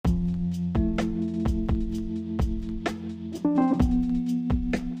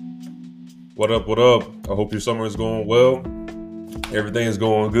What up? What up? I hope your summer is going well. Everything is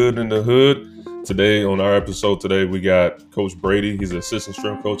going good in the hood. Today, on our episode today, we got Coach Brady. He's an assistant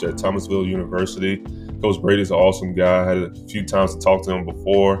strength coach at Thomasville University. Coach Brady's an awesome guy. I had a few times to talk to him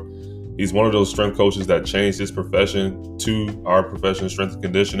before. He's one of those strength coaches that changed his profession to our profession, strength and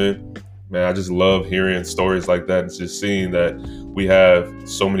conditioning. Man, I just love hearing stories like that and just seeing that we have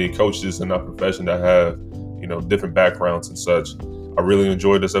so many coaches in our profession that have, different backgrounds and such. I really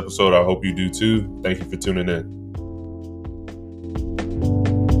enjoyed this episode. I hope you do too. Thank you for tuning in.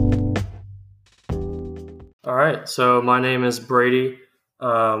 All right, so my name is Brady,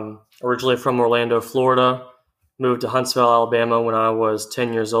 originally from Orlando, Florida, moved to Huntsville, Alabama when I was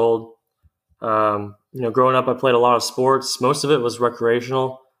 10 years old. Growing up, I played a lot of sports. Most of it was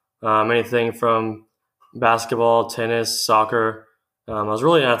recreational, anything from basketball, tennis, soccer. I was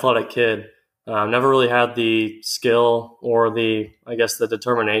really an athletic kid. Never really had the skill or the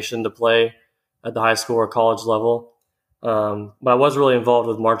determination to play at the high school or college level. But I was really involved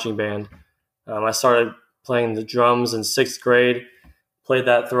with marching band. I started playing the drums in sixth grade, played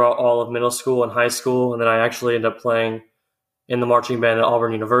that throughout all of middle school and high school, and then I actually ended up playing in the marching band at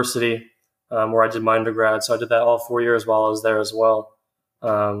Auburn University, where I did my undergrad. So I did that all 4 years while I was there as well.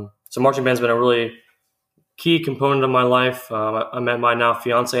 So marching band's been a really key component of my life. I met my now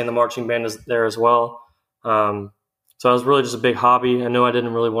fiance in the marching band there as well. So it was really just a big hobby. I knew I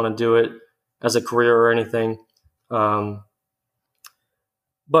didn't really want to do it as a career or anything. But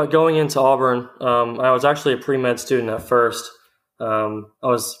going into Auburn, I was actually a pre-med student at first. I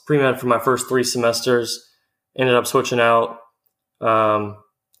was pre-med for my first 3 semesters, ended up switching out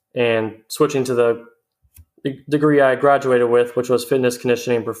and switching to the degree I graduated with, which was fitness,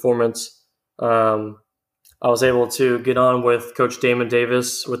 conditioning, and performance. I was able to get on with Coach Damon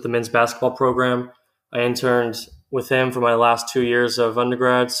Davis with the men's basketball program. I interned with him for my last 2 years of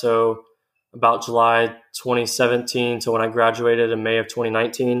undergrad, so about July 2017 to when I graduated in May of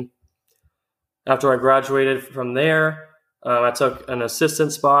 2019. After I graduated from there, I took an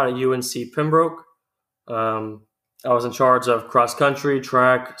assistant spot at UNC Pembroke. I was in charge of cross country,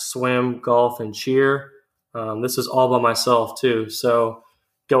 track, swim, golf, and cheer. This is all by myself too. So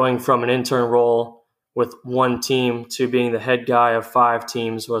going from an intern role with one team to being the head guy of 5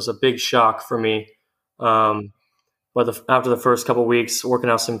 teams was a big shock for me. But after the first couple of weeks, working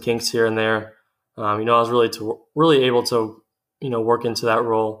out some kinks here and there, I was really able to, work into that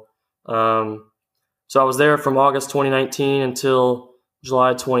role. So I was there from August 2019 until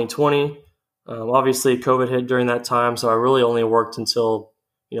July 2020. Obviously, COVID hit during that time, so I really only worked until,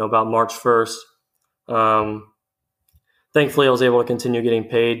 about March 1st. Thankfully, I was able to continue getting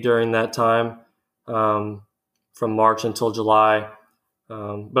paid during that time, from March until July.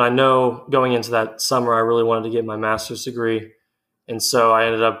 But I know going into that summer, I really wanted to get my master's degree. And so I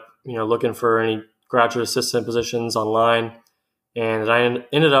ended up, looking for any graduate assistant positions online. And I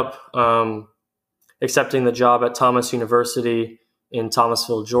ended up accepting the job at Thomas University in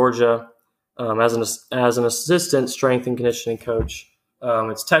Thomasville, Georgia, as an assistant strength and conditioning coach.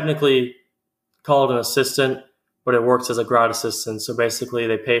 It's technically called an assistant, but it works as a grad assistant. So basically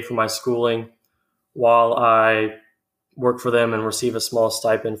they pay for my schooling while I work for them and receive a small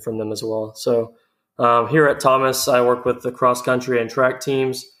stipend from them as well. So here at Thomas, I work with the cross country and track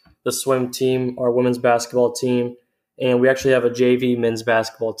teams, the swim team, our women's basketball team, and we actually have a JV men's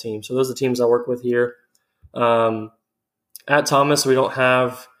basketball team. So those are the teams I work with here. At Thomas, we don't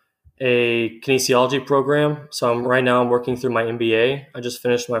have a kinesiology program. So right now I'm working through my MBA. I just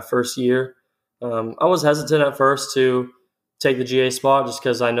finished my first year. I was hesitant at first to take the GA spot just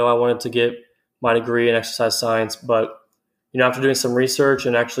because I know I wanted to get my degree in exercise science. But, after doing some research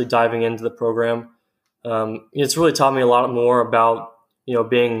and actually diving into the program, it's really taught me a lot more about,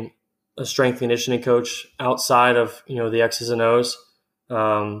 being a strength and conditioning coach outside of, the X's and O's.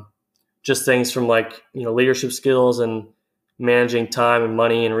 Just things from leadership skills and managing time and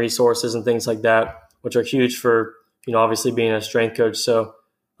money and resources and things like that, which are huge for, obviously being a strength coach. So,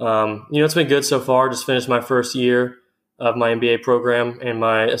 it's been good so far. Just finished my first year of my MBA program and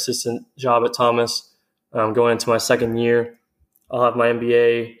my assistant job at Thomas. Going into my second year, I'll have my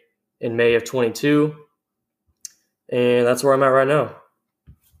MBA in May of 22. And that's where I'm at right now.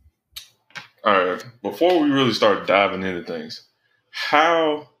 All right. Before we really start diving into things,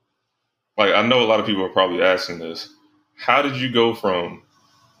 I know a lot of people are probably asking this. How did you go from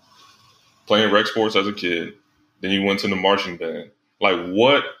playing rec sports as a kid, then you went to the marching band?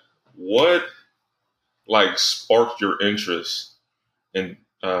 What sparked your interest in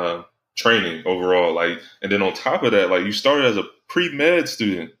training overall? And then on top of that, you started as a pre-med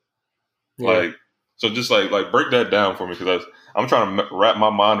student. Yeah. So just like break that down for me, because I'm trying to wrap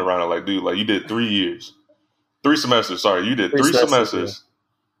my mind around it. Like, dude, like you did 3 years, 3 semesters. Sorry, you did 3 semesters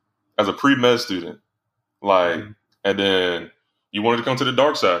as a pre-med student. Like, and then you wanted to come to the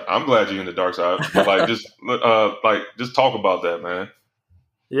dark side. I'm glad you're in the dark side. But like, just talk about that, man.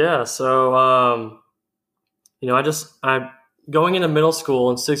 Yeah. So, I going into middle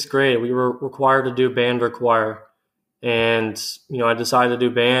school in 6th grade, we were required to do band or choir. And, I decided to do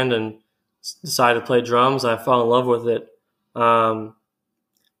band and decided to play drums. And I fell in love with it. And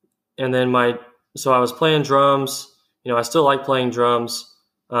then so I was playing drums. I still like playing drums.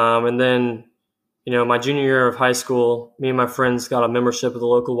 And then, my junior year of high school, me and my friends got a membership at the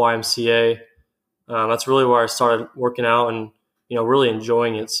local YMCA. That's really where I started working out and, really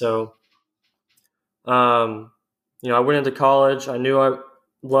enjoying it. So, I went into college. I knew I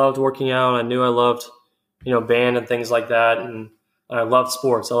loved working out. I knew I loved, band and things like that. And I loved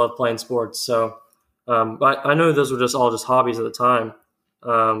sports. I loved playing sports. So, but I know those were all just hobbies at the time.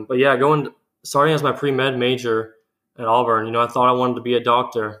 But yeah, starting as my pre-med major at Auburn, I thought I wanted to be a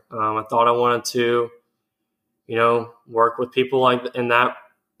doctor. I thought I wanted to, work with people like in that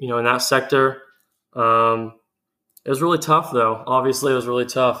sector. It was really tough though. Obviously it was really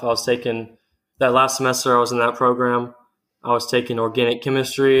tough. I was taking that last semester I was in that program. I was taking organic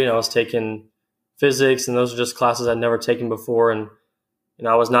chemistry and I was taking physics, and those are just classes I'd never taken before. And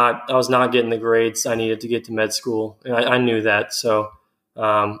I was not getting the grades I needed to get to med school. And I knew that. So,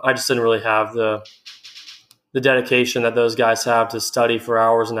 I just didn't really have the dedication that those guys have to study for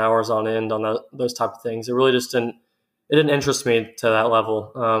hours and hours on end on those type of things. It really just didn't interest me to that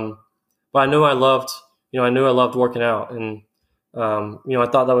level. But I knew I loved working out, and, I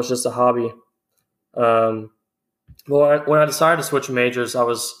thought that was just a hobby. When I decided to switch majors, I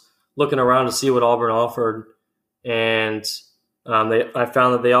was looking around to see what Auburn offered, and I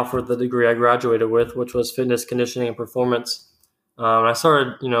found that they offered the degree I graduated with, which was fitness, conditioning, and performance. And I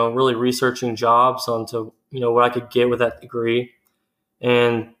started, really researching jobs onto, what I could get with that degree.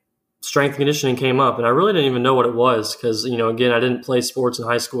 And strength and conditioning came up, and I really didn't even know what it was because, again, I didn't play sports in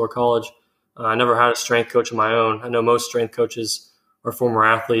high school or college. I never had a strength coach of my own. I know most strength coaches are former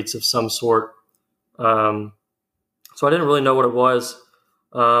athletes of some sort. So I didn't really know what it was.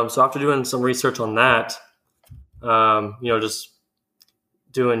 So after doing some research on that, just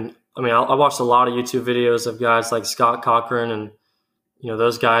doing, I watched a lot of YouTube videos of guys like Scott Cochran and,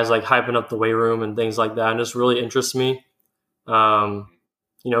 those guys like hyping up the weight room and things like that. And just really interests me. Kind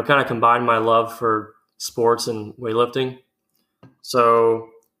of combined my love for sports and weightlifting. So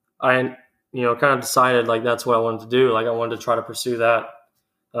I, kind of decided like that's what I wanted to do. Like I wanted to try to pursue that.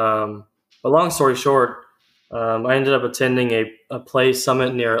 But long story short, I ended up attending a play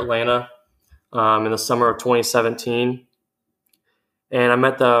summit near Atlanta in the summer of 2017. And I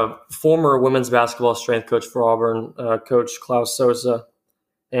met the former women's basketball strength coach for Auburn, Coach Klaus Sosa.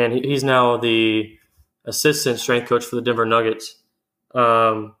 And he's now the assistant strength coach for the Denver Nuggets.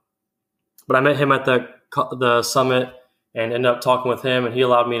 But I met him at the summit and ended up talking with him, and he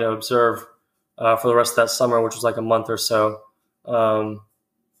allowed me to observe for the rest of that summer, which was like a month or so.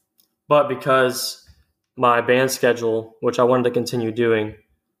 But because my band schedule, which I wanted to continue doing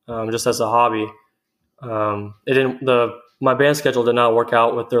just as a hobby, my band schedule did not work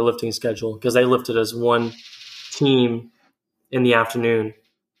out with their lifting schedule because they lifted as one team in the afternoon.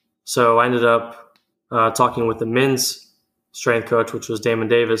 So I ended up talking with the men's strength coach, which was Damon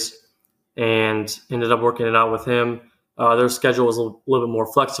Davis, and ended up working it out with him. Their schedule was a little bit more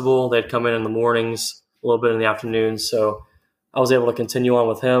flexible. They'd come in the mornings, a little bit in the afternoons. So I was able to continue on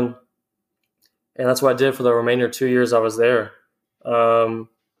with him. And that's what I did for the remainder 2 years I was there. Going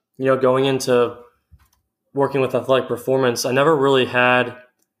into working with athletic performance, I never really had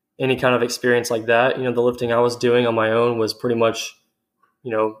any kind of experience like that. The lifting I was doing on my own was pretty much,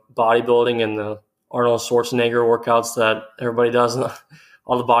 bodybuilding and the Arnold Schwarzenegger workouts that everybody does,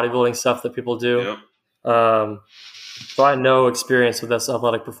 all the bodybuilding stuff that people do. Yep. So I had no experience with this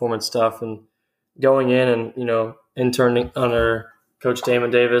athletic performance stuff, and going in and, interning under Coach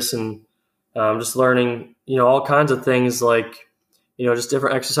Damon Davis and just learning, all kinds of things like, just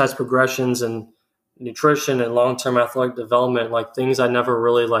different exercise progressions and nutrition and long-term athletic development, like things I never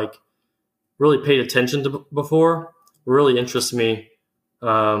really paid attention to before, really interests me.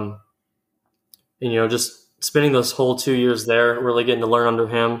 Just spending those whole 2 years there, really getting to learn under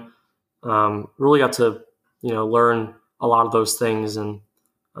him, really got to, learn a lot of those things. And,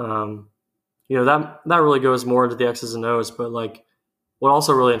 that really goes more into the X's and O's, but like what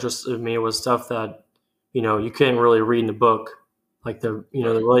also really interested me was stuff that, you couldn't really read in a book, like the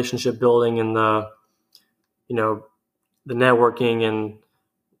relationship building and the networking and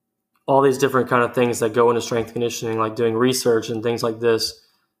all these different kind of things that go into strength conditioning, like doing research and things like this.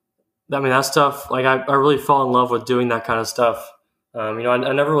 I mean, that stuff, like I really fall in love with doing that kind of stuff. I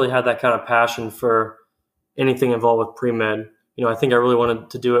never really had that kind of passion for anything involved with pre-med. I think I really wanted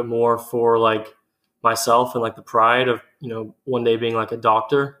to do it more for like myself and like the pride of, one day being like a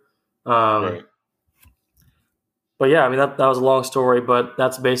doctor. Right. But yeah, I mean, that was a long story, but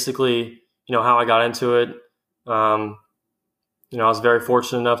that's basically, how I got into it. I was very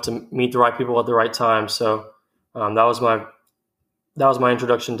fortunate enough to meet the right people at the right time. So that was my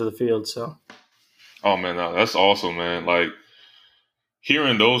introduction to the field. So. Oh man, no, that's awesome, man. Like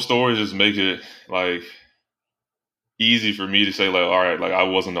hearing those stories just make it like easy for me to say like, all right, like I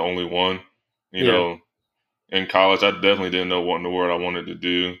wasn't the only one. You know, in college, I definitely didn't know what in the world I wanted to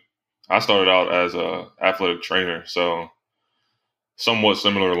do. I started out as a athletic trainer, so somewhat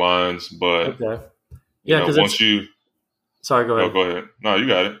similar lines, but okay. Yeah, because once you sorry, go ahead. Go ahead. No, you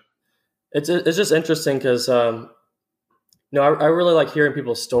got it. It's just interesting because I really like hearing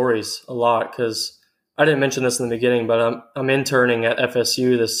people's stories a lot because I didn't mention this in the beginning, but I'm interning at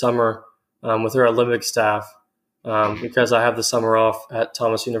FSU this summer with their Olympic staff because I have the summer off at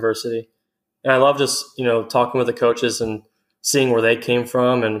Thomas University, and I love just talking with the coaches and seeing where they came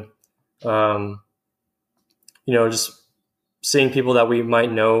from, and just seeing people that we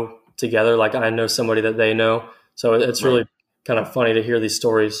might know together. Like I know somebody that they know, so it's really kind of funny to hear these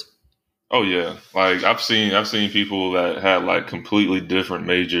stories. Oh yeah, like I've seen people that had like completely different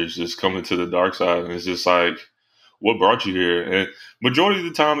majors just coming to the dark side, and it's just like, what brought you here? And majority of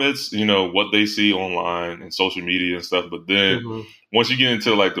the time, it's what they see online and social media and stuff. But then once you get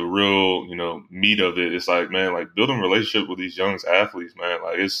into like the real meat of it, it's like, man, like building a relationship with these young athletes, man,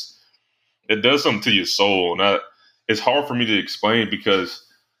 like it does something to your soul, and it's hard for me to explain because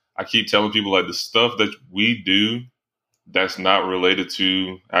I keep telling people like the stuff that we do that's not related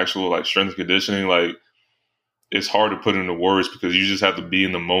to actual like strength and conditioning, like it's hard to put into words because you just have to be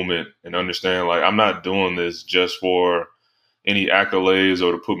in the moment and understand like I'm not doing this just for any accolades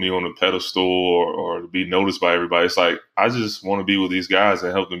or to put me on a pedestal or to be noticed by everybody. It's like I just want to be with these guys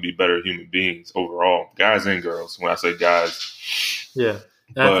and help them be better human beings overall, guys and girls. When I say guys, yeah,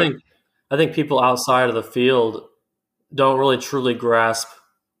 and I think people outside of the field don't really truly grasp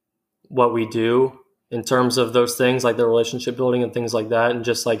what we do in terms of those things, like the relationship building and things like that, and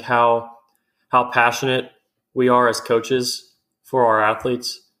just like how passionate we are as coaches for our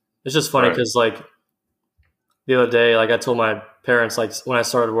athletes. It's just funny because like the other day, like I told my parents, like when I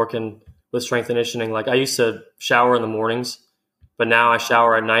started working with strength conditioning, like I used to shower in the mornings, but now I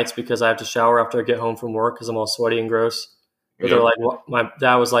shower at nights because I have to shower after I get home from work because I'm all sweaty and gross. But they're like, my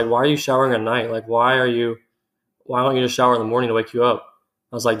dad was like, why are you showering at night? Like, why don't you just shower in the morning to wake you up?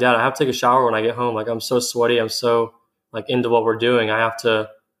 I was like, Dad, I have to take a shower when I get home. Like I'm so sweaty. I'm so like into what we're doing. I have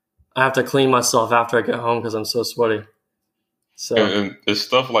to clean myself after I get home because I'm so sweaty. So and it's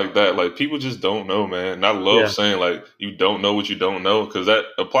stuff like that. Like people just don't know, man. And I love saying like you don't know what you don't know because that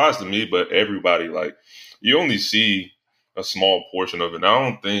applies to me, but everybody. Like you only see a small portion of it. And I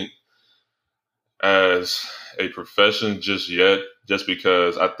don't think as a profession just yet, just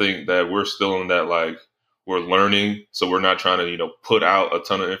because I think that we're still in that like we're learning, so we're not trying to put out a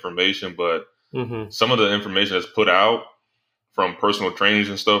ton of information, but some of the information that's put out from personal trainers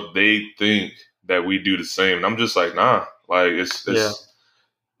and stuff, they think that we do the same, and I'm just like, nah. Like it's the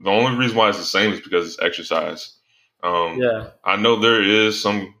only reason why it's the same is because it's exercise. I know there is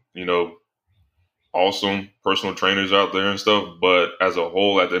some awesome personal trainers out there and stuff, but as a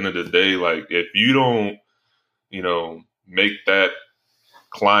whole, at the end of the day, like if you don't make that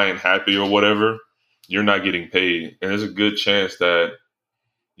client happy or whatever, you're not getting paid. And there's a good chance that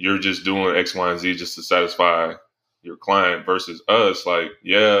you're just doing X, Y, and Z just to satisfy your client versus us. Like,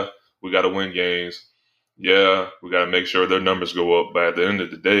 yeah, we got to win games. Yeah, we got to make sure their numbers go up. But at the end of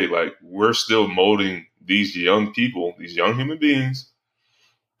the day, like we're still molding these young people, these young human beings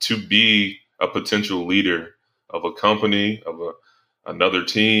to be a potential leader of a company, of another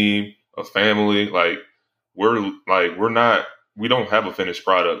team, a family. Like we don't have a finished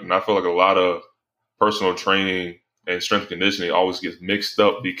product. And I feel like a lot of personal training and strength conditioning always gets mixed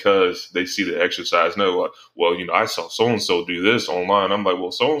up because they see the exercise. No, like, well, I saw so-and-so do this online. I'm like,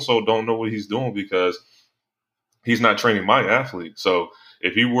 well, so-and-so don't know what he's doing because he's not training my athlete. So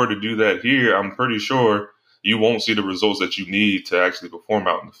if he were to do that here, I'm pretty sure you won't see the results that you need to actually perform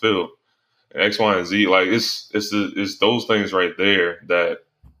out in the field. And X, Y, and Z, like it's those things right there that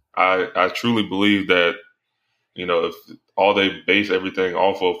I truly believe that, if all they base everything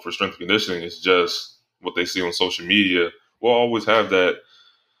off of for strength conditioning is just what they see on social media, we'll always have that,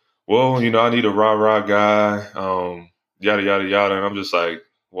 well, I need a rah-rah guy, yada, yada, yada. And I'm just like,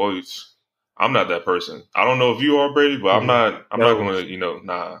 well, I'm not that person. I don't know if you are, Brady, but I'm not. I'm not No. going to.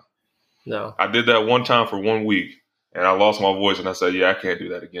 Nah. No. I did that one time for 1 week, and I lost my voice, and I said, "Yeah, I can't do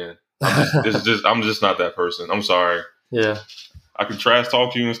that again." I'm just not that person. I'm sorry. Yeah. I can trash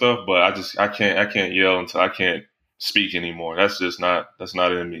talk to you and stuff, but I can't yell until I can't speak anymore. That's not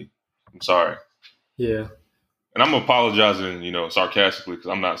in me. I'm sorry. Yeah. And I'm apologizing, sarcastically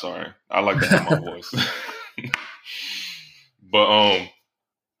because I'm not sorry. I like to have my voice. But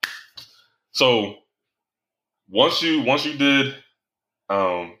so once you did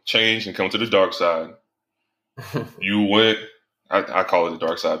change and come to the dark side, you went. I call it the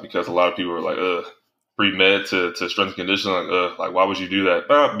dark side because a lot of people are like, pre-med to strength and conditioning, like why would you do that?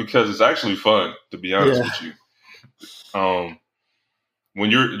 Because it's actually fun, to be honest with you.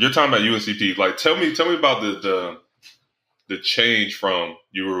 When you're talking about UNCP, like tell me about the change from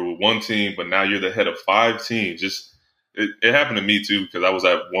you were with one team, but now you're the head of 5 teams. It happened to me too because I was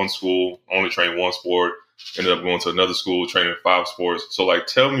at one school, only trained one sport, ended up going to another school, training 5 sports. So like,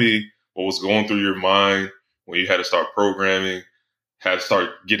 tell me what was going through your mind when you had to start programming, had to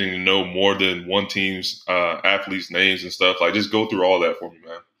start getting to know more than one team's athletes' names and stuff. Like, just go through all that for me,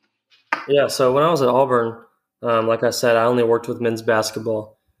 man. Yeah. So when I was at Auburn, like I said, I only worked with men's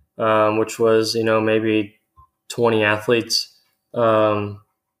basketball, which was maybe 20 athletes.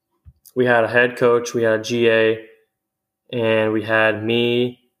 We had a head coach, we had a GA, and we had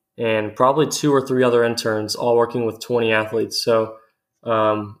me and probably 2 or 3 other interns, all working with 20 athletes. So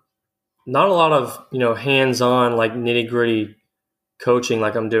not a lot of hands-on, like nitty-gritty coaching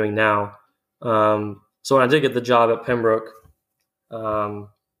like I'm doing now. So when I did get the job at Pembroke,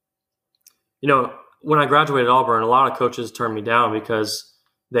 when I graduated Auburn, a lot of coaches turned me down because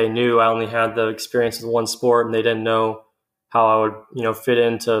they knew I only had the experience with one sport and they didn't know how I would fit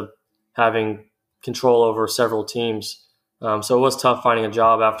into having control over several teams. So it was tough finding a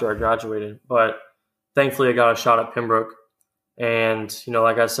job after I graduated, but thankfully I got a shot at Pembroke. And,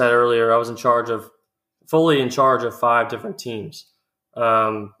 like I said earlier, I was fully in charge of 5 different teams.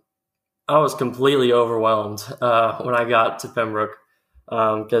 I was completely overwhelmed when I got to Pembroke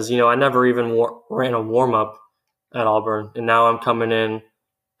because, I never even ran a warm-up at Auburn. And now I'm coming in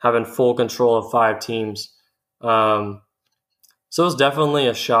having full control of 5 teams. So it was definitely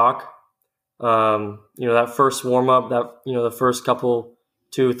a shock. That first warm-up, the first couple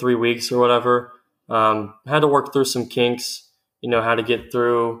 2-3 weeks or whatever, had to work through some kinks, how to get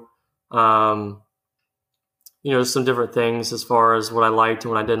through, some different things as far as what I liked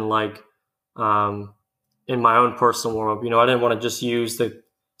and what I didn't like in my own personal warm-up. I didn't want to just use the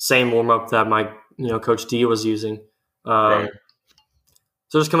same warm-up that my, Coach D was using. Right.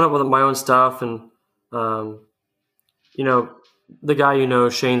 So just coming up with my own stuff and, the guy,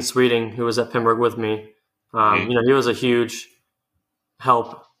 Shane Sweeting, who was at Pembroke with me, he was a huge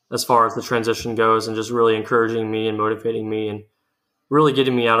help as far as the transition goes and just really encouraging me and motivating me and really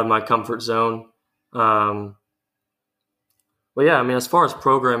getting me out of my comfort zone. But yeah, as far as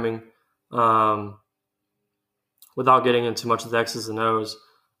programming, without getting into much of the X's and O's,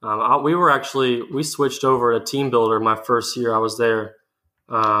 we switched over to Team Builder my first year I was there.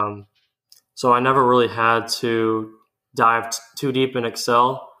 So I never really had to dive too deep in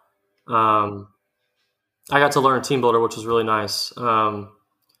Excel. I got to learn Team Builder, which was really nice. And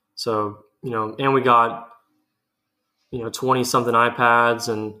we got 20 something iPads,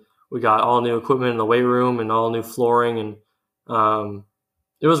 and we got all new equipment in the weight room and all new flooring, and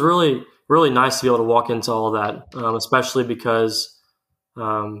it was really, really nice to be able to walk into all of that, especially because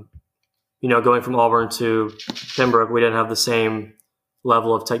going from Auburn to Pembroke, we didn't have the same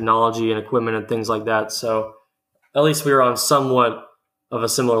level of technology and equipment and things like that. So at least we were on somewhat of a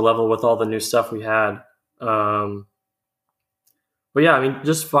similar level with all the new stuff we had. But yeah,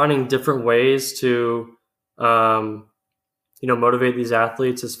 just finding different ways to, motivate these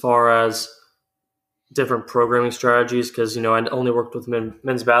athletes as far as different programming strategies. Cause, I only worked with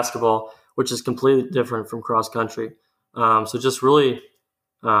men's basketball, which is completely different from cross country. So just really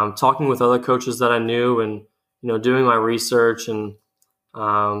talking with other coaches that I knew and, doing my research and,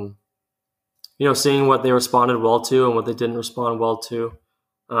 seeing what they responded well to and what they didn't respond well to.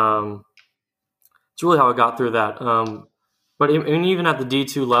 It's really how I got through that. But even at the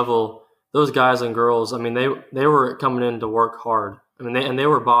D2 level, those guys and girls, they were coming in to work hard. They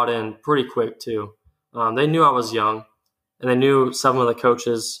were bought in pretty quick too. They knew I was young, and they knew some of the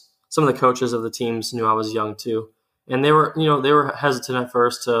coaches of the teams knew I was young too. And they were hesitant at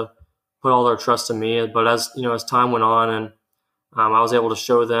first to put all their trust in me. But as time went on and I was able to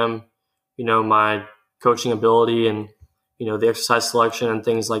show them, my coaching ability and, the exercise selection and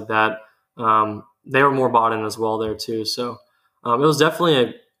things like that, they were more bought in as well there too. So It was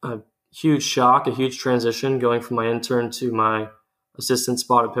definitely a huge shock, a huge transition going from my intern to my assistant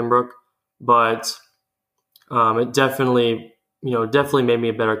spot at Pembroke, but it definitely, definitely made me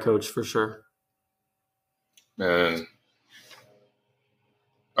a better coach for sure. And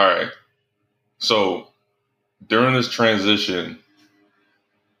all right. So during this transition,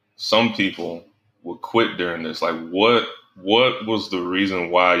 some people would quit during this. Like, what was the reason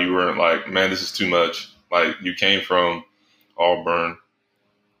why you weren't like, man, this is too much? Like, you came from Auburn,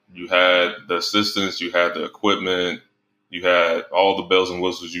 you had the assistants, you had the equipment, you had all the bells and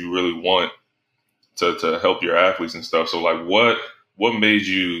whistles you really want to help your athletes and stuff. So, like, what made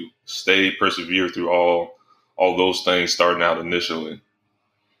you persevere through all those things starting out initially?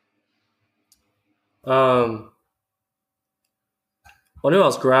 I knew I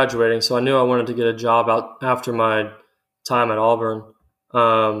was graduating, so I knew I wanted to get a job out after my time at Auburn.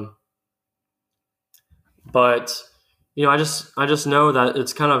 Um, but I just know that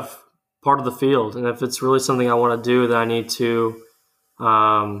it's kind of part of the field, and if it's really something I want to do, then I need to,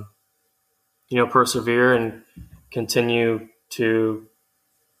 um, persevere and continue to,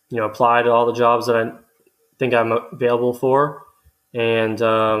 apply to all the jobs that I think I'm available for. And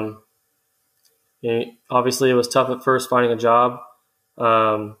obviously, it was tough at first finding a job.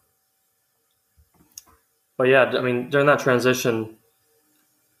 Um, but yeah, I mean, during that transition,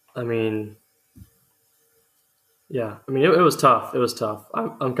 I mean, yeah, I mean, it was tough. It was tough.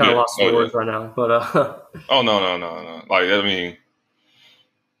 I'm kind of lost for words right now, but Oh no. Like, I mean,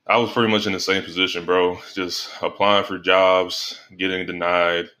 I was pretty much in the same position, bro. Just applying for jobs, getting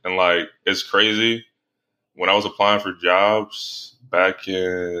denied, and like, it's crazy. When I was applying for jobs back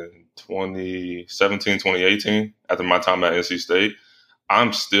in 2017, 2018, after my time at NC State,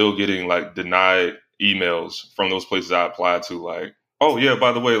 I'm still getting like denied emails from those places I applied to. Like, oh yeah,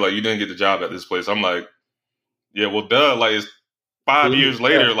 by the way, like, you didn't get the job at this place. I'm like, yeah, well, duh. Like, it's 5 years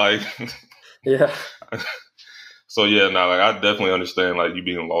later. yeah, Like, yeah, so yeah, no, like, I definitely understand like you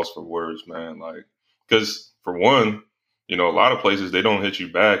being lost for words, man. Like, because for one, a lot of places they don't hit you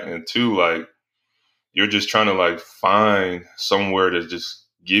back, and two, like, you're just trying to like find somewhere to just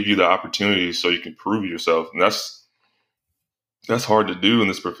give you the opportunity so you can prove yourself, and that's hard to do in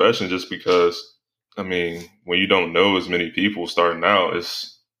this profession. Just because, I mean, when you don't know as many people starting out,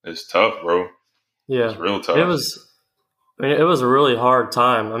 it's tough, bro. yeah. It's real tough. It was a really hard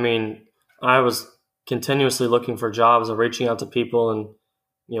time. I mean, I was continuously looking for jobs and reaching out to people,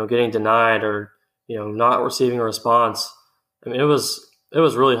 and getting denied or not receiving a response. I mean, it was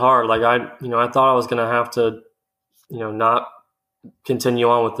really hard. Like, I thought I was going to have to not continue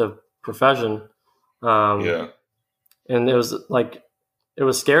on with the profession. Yeah. And it was like, it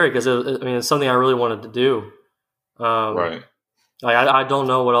was scary because it's something I really wanted to do. Right. Like, I don't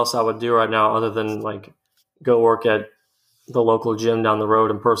know what else I would do right now other than like go work at the local gym down the road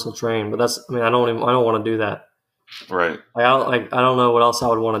and personal train. But I don't want to do that. Right. I don't know what else I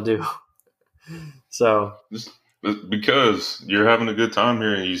would want to do. So because you're having a good time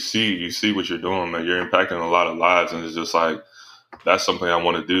here, and you see what you're doing, man. You're impacting a lot of lives, and it's just like, that's something I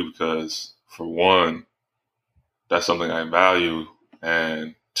want to do because, for one, that's something I value,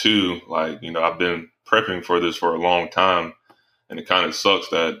 and two, like, I've been prepping for this for a long time, and it kind of sucks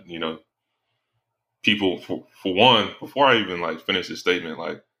that people, for one, before I even like finish this statement,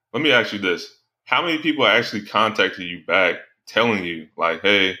 like, let me ask you this: how many people actually contacted you back telling you like,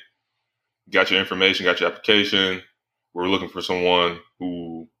 hey, got your information, got your application, we're looking for someone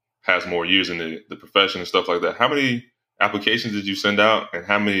who has more years in the profession and stuff like that? How many applications did you send out, and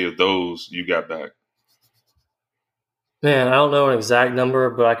how many of those you got back? Man, I don't know an exact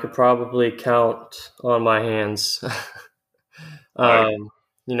number, but I could probably count on my hands. Like,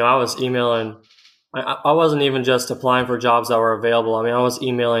 I was emailing. I wasn't even just applying for jobs that were available. I mean, I was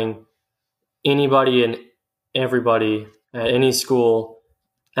emailing anybody and everybody at any school,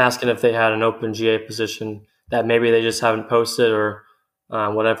 asking if they had an open GA position that maybe they just haven't posted, or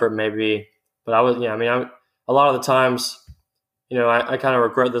whatever it may be. But a lot of the times, I kind of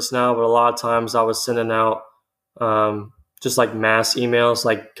regret this now, but a lot of times I was sending out just like mass emails,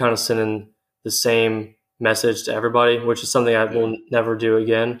 like kind of sending the same message to everybody, which is something I will never do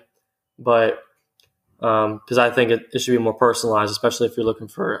again. But because I think it should be more personalized, especially if you're looking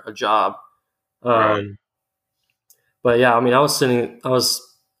for a job. right. But yeah, I mean, I was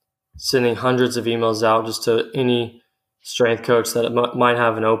sending hundreds of emails out just to any strength coach that might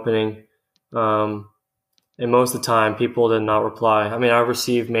have an opening. And most of the time, people did not reply. I mean, I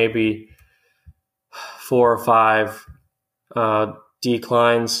received maybe 4 or 5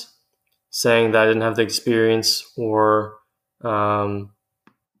 declines saying that I didn't have the experience, or the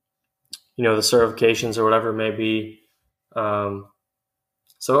certifications or whatever it may be.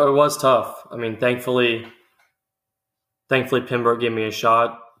 So it was tough. I mean, thankfully Pembroke gave me a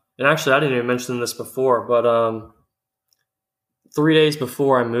shot. And actually, I didn't even mention this before, but 3 days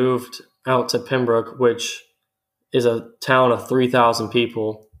before I moved out to Pembroke, which is a town of 3,000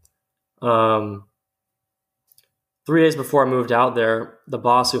 people, 3 days before I moved out there, the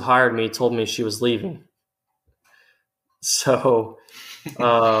boss who hired me told me she was leaving. So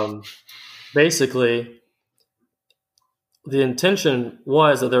basically, the intention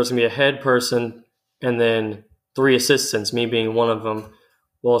was that there was going to be a head person and then 3 assistants, me being one of them.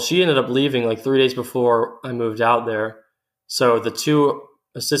 Well, she ended up leaving like 3 days before I moved out there. So the 2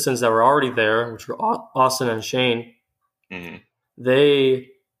 assistants that were already there, which were Austin and Shane, they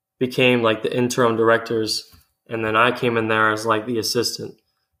became like the interim directors. And then I came in there as like the assistant.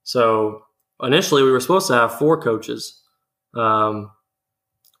 So initially we were supposed to have 4 coaches. But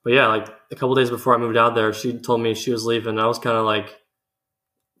yeah, like a couple days before I moved out there, she told me she was leaving. I was kind of like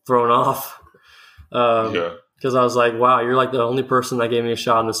thrown off. Because I was like, wow, you're like the only person that gave me a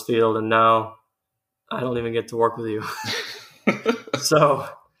shot in this field. And now I don't even get to work with you. So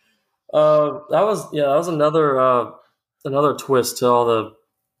that was another twist to all the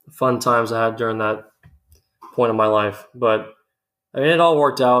fun times I had during that point of my life. But I mean, it all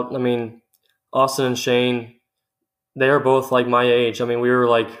worked out. I mean, Austin and Shane, they are both like my age. I mean, we were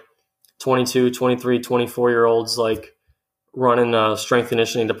like 22, 23, 24-year-olds like running a strength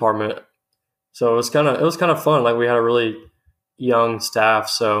conditioning department. So it was kind of fun. Like we had a really young staff.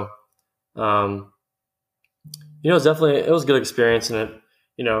 So, it was a good experience, and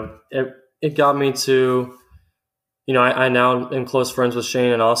it got me to, I now am close friends with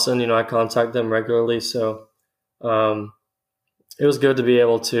Shane and Austin. I contact them regularly. So, it was good to be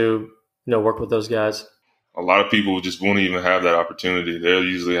able to, work with those guys. A lot of people just won't even have that opportunity. They'll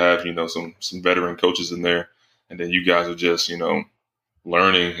usually have, some veteran coaches in there, and then you guys are just,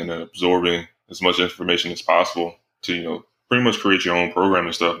 learning and then absorbing as much information as possible to, pretty much create your own program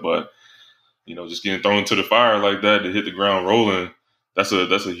and stuff. But, just getting thrown into the fire like that to hit the ground rolling, that's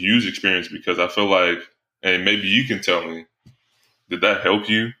a huge experience, because I feel like, and maybe you can tell me, did that help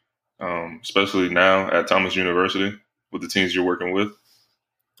you, especially now at Thomas University with the teams you're working with?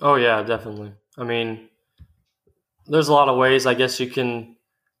 Oh yeah, definitely. I mean, there's a lot of ways I guess you can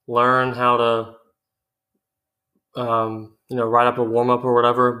learn how to, write up a warm up or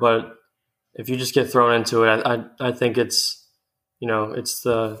whatever. But if you just get thrown into it, I think it's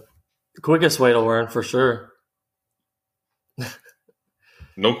the quickest way to learn for sure.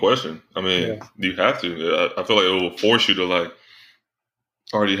 No question. I mean, You have to. I feel like it will force you to like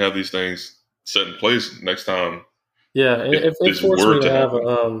already have these things set in place next time. Yeah, it forced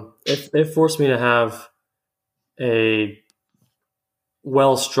me to have a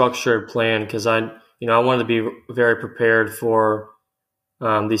well-structured plan, because I wanted to be very prepared for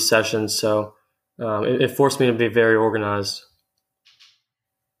these sessions. So it forced me to be very organized.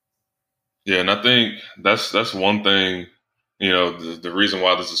 Yeah, and I think that's one thing. The reason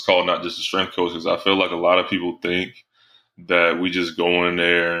why this is called Not Just a Strength Coach is I feel like a lot of people think that we just go in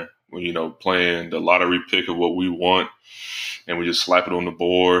there, playing the lottery pick of what we want, and we just slap it on the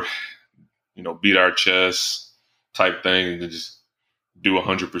board, beat our chest type thing, and then just do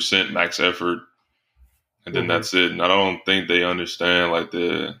 100% max effort, and then that's it. And I don't think they understand like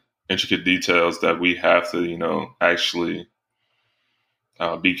the intricate details that we have to, actually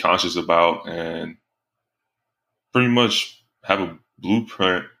be conscious about, and pretty much have a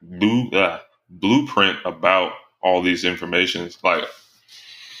blueprint about all these informations. Like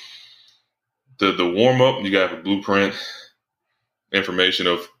the warm up, you got to have a blueprint, information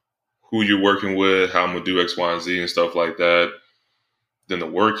of who you're working with, how I'm gonna do X, Y, and Z, and stuff like that. Then the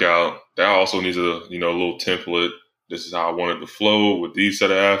workout, that also needs a little template. This is how I want it to flow with these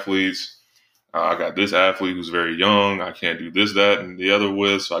set of athletes. I got this athlete who's very young. I can't do this, that, and the other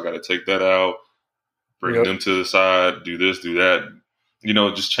with, so I got to take that out, bring them to the side, do this, do that.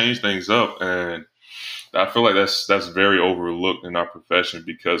 Just change things up. And I feel like that's very overlooked in our profession,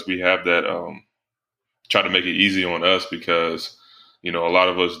 because we have that try to make it easy on us, because a lot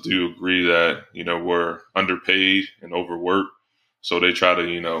of us do agree that we're underpaid and overworked. So they try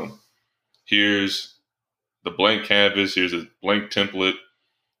to here's the blank canvas, here's a blank template.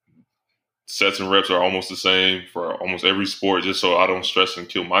 Sets and reps are almost the same for almost every sport, just so I don't stress and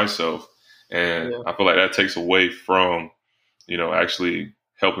kill myself. And I feel like that takes away from, actually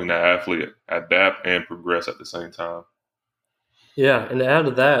helping that athlete adapt and progress at the same time. Yeah, and to add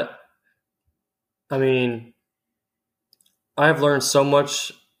to that, I mean, I've learned so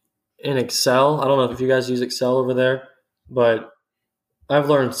much in Excel. I don't know if you guys use Excel over there, but I've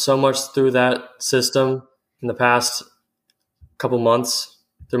learned so much through that system in the past couple months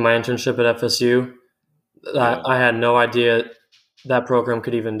through my internship at FSU that I had no idea that program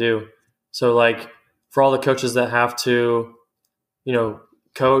could even do. So like for all the coaches that have to,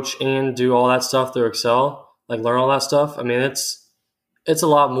 coach and do all that stuff through Excel, like learn all that stuff. I mean, it's a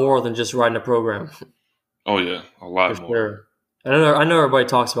lot more than just writing a program. Oh yeah, a lot more. Sure. I know everybody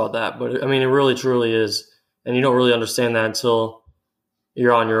talks about that, but I mean, it really truly is. And you don't really understand that until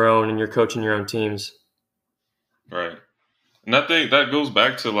you're on your own and you're coaching your own teams. Right. And I think that goes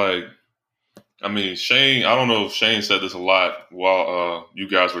back to Shane, I don't know if Shane said this a lot while you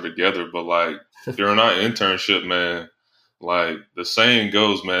guys were together, but like during our internship, man, like the saying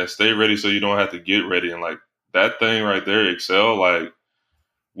goes, man, stay ready so you don't have to get ready. And like that thing right there, Excel, like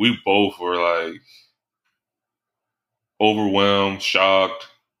we both were like overwhelmed, shocked.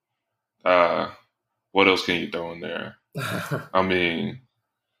 What else can you throw in there? I mean,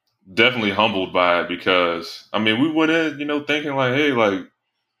 definitely humbled by it because, we went in, thinking like, hey, like,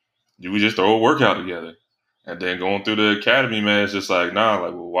 we just throw a workout together. And then going through the academy, man, it's just like, nah,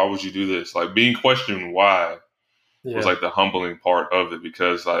 like, well, why would you do this? Like, being questioned why was like the humbling part of it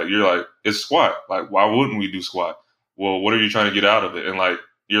because, like, you're like, it's squat. Like, why wouldn't we do squat? Well, what are you trying to get out of it? And, like,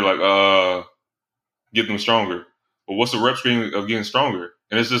 you're like, get them stronger. Well, what's the rep stream of getting stronger?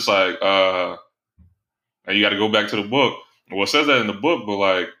 And it's just like, and you got to go back to the book. Well, it says that in the book, but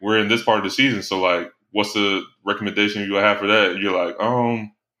like we're in this part of the season, so like, what's the recommendation you have for that? And you're like,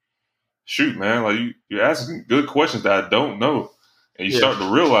 shoot, man, like you're asking good questions that I don't know, and you start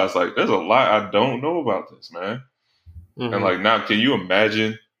to realize like there's a lot I don't know about this, man. Mm-hmm. And like now, can you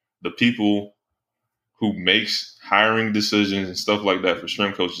imagine the people who makes hiring decisions and stuff like that for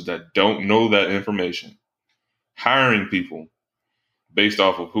strength coaches that don't know that information, hiring people based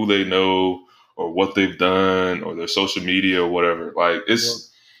off of who they know or what they've done or their social media or whatever. Like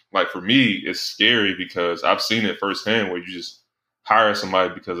it's like for me, it's scary because I've seen it firsthand where you just hire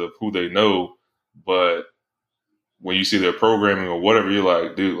somebody because of who they know. But when you see their programming or whatever, you're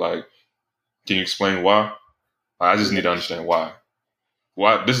like, dude, like, can you explain why? I just need to understand why.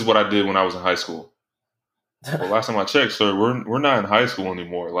 Why? This is what I did when I was in high school. Well, last time I checked, sir, we're not in high school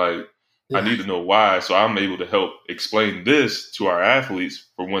anymore. Like, I need to know why, so I'm able to help explain this to our athletes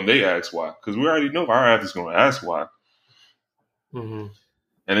for when they ask why. Because we already know our athletes going to ask why. Mm-hmm.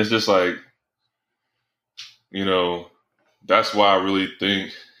 And it's just like, that's why I really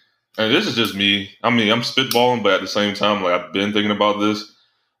think, and this is just me. I'm spitballing, but at the same time, like I've been thinking about this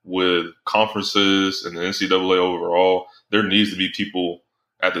with conferences and the NCAA overall. There needs to be people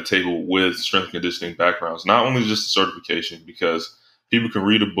at the table with strength and conditioning backgrounds, not only just a certification, because people can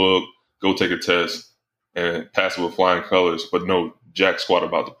read a book, go take a test, and pass it with flying colors, but know jack squat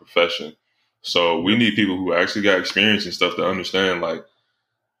about the profession. So we need people who actually got experience and stuff to understand, like,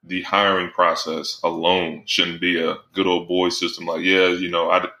 the hiring process alone shouldn't be a good old boy system. Like,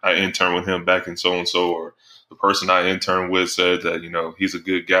 I interned with him back in so-and-so, or the person I interned with said that, he's a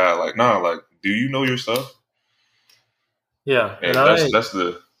good guy. Like, nah, like, do you know your stuff? Yeah. And that's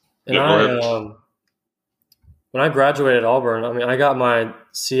the... When I graduated Auburn, I got my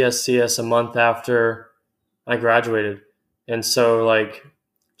CSCS a month after I graduated. And so, like,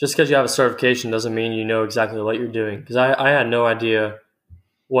 just because you have a certification doesn't mean you know exactly what you're doing. Because I had no idea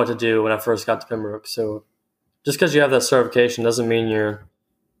what to do when I first got to Pembroke. So just because you have that certification doesn't mean you're,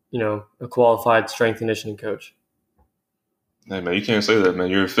 a qualified strength conditioning coach. Hey, man, you can't say that, man.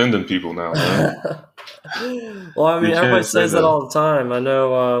 You're offending people now, man. Well, everybody says that all the time. I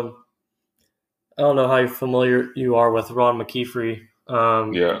know... I don't know how familiar you are with Ron McKeefrey.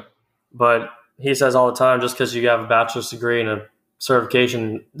 But he says all the time, just because you have a bachelor's degree and a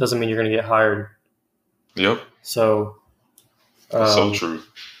certification doesn't mean you're going to get hired. Yep. So, that's so true.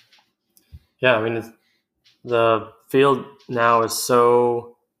 Yeah, the field now is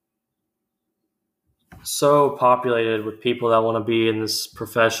so populated with people that want to be in this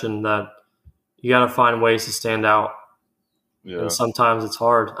profession that you got to find ways to stand out. Yeah. And sometimes it's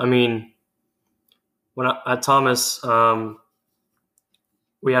hard. When at Thomas, we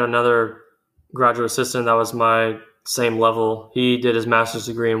had another graduate assistant that was my same level. He did his master's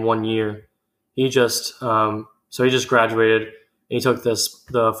degree in 1 year. He just graduated, and he took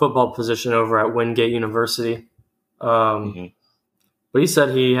the football position over at Wingate University. But he said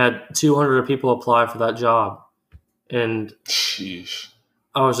he had 200 people apply for that job, and sheesh.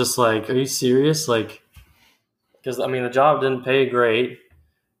 I was just like, "Are you serious?" Like, because the job didn't pay great,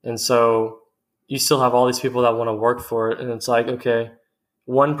 and so you still have all these people that want to work for it. And it's like, okay,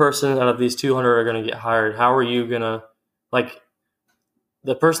 one person out of these 200 are going to get hired. How are you going to, like,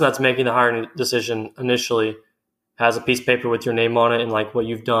 the person that's making the hiring decision initially has a piece of paper with your name on it and like what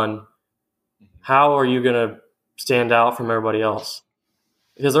you've done. How are you going to stand out from everybody else?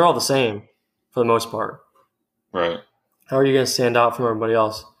 Because they're all the same for the most part. Right. How are you going to stand out from everybody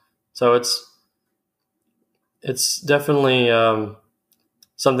else? So it's definitely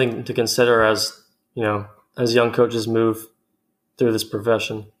something to consider as as young coaches move through this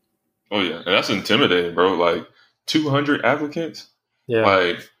profession. Oh yeah, and that's intimidating, bro. Like 200 applicants. Yeah.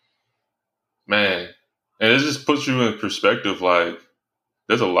 Like, man, and it just puts you in perspective. Like,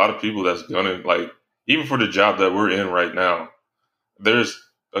 there's a lot of people that's gonna like, even for the job that we're in right now, there's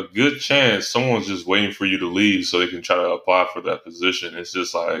a good chance someone's just waiting for you to leave so they can try to apply for that position. It's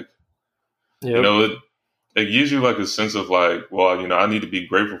just like, Yep. it gives you like a sense of like, well, I need to be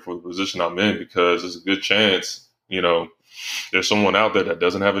grateful for the position I'm in because there's a good chance, there's someone out there that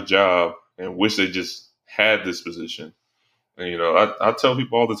doesn't have a job and wish they just had this position. And, I tell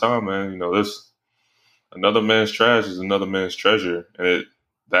people all the time, man, this another man's trash is another man's treasure. And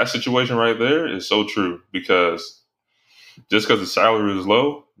that situation right there is so true because just because the salary is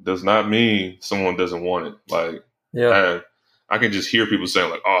low does not mean someone doesn't want it. Like, Yeah. I can just hear people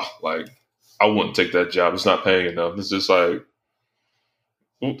saying like, oh, like, I wouldn't take that job. It's not paying enough. It's just like,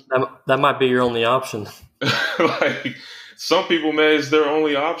 That might be your only option. like some people, man, it's their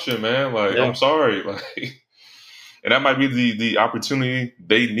only option, man. Like, Yeah. I'm sorry. Like, and that might be the opportunity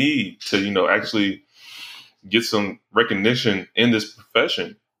they need to, actually get some recognition in this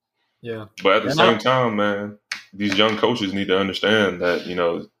profession. Yeah. But at the same time, man, these young coaches need to understand that,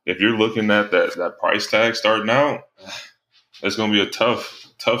 if you're looking at that price tag starting out, it's going to be a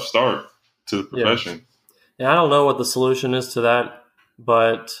tough start to the profession. Yeah, I don't know what the solution is to that,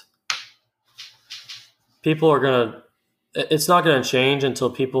 but it's not going to change until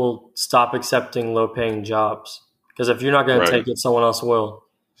people stop accepting low-paying jobs. Because if you're not going to take it, someone else will.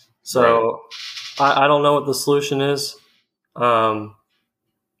 So I don't know what the solution is. But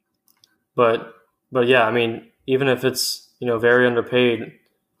yeah, I mean, even if it's, very underpaid,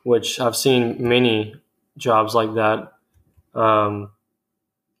 which I've seen many jobs like that,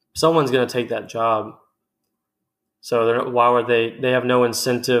 someone's going to take that job. So why would they have no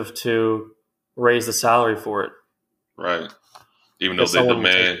incentive to raise the salary for it. Right. Even though they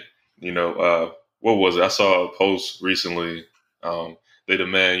demand, what was it? I saw a post recently. They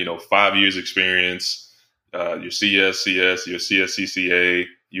demand, 5 years experience, your CSCS, your CSCCA,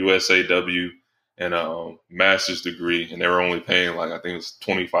 USAW, and a master's degree. And they were only paying I think it was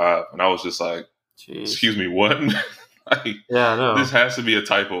 25. And I was just like, Jeez. Excuse me, what? Yeah, I know. This has to be a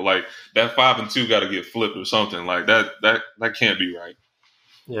typo. Like that 5 and 2 got to get flipped or something. Like that can't be right.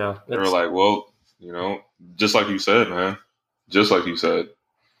 Yeah. They were like, well, just like you said, man. Just like you said.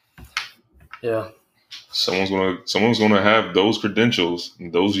 Yeah. Someone's gonna have those credentials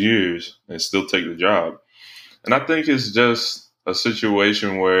in those years and still take the job. And I think it's just a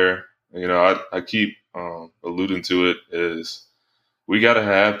situation where, I keep alluding to it is we got to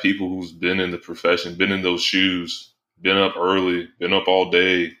have people who's been in the profession, been in those shoes, been up early, been up all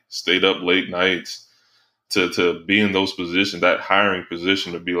day, stayed up late nights to be in those positions, that hiring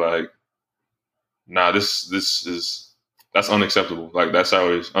position to be like, nah, that's unacceptable. Like that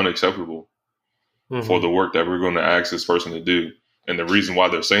salary is unacceptable for the work that we're going to ask this person to do. And the reason why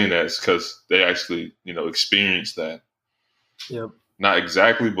they're saying that is because they actually, experienced that. Yep. Not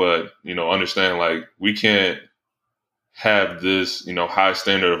exactly, but, understand like we can't have this, high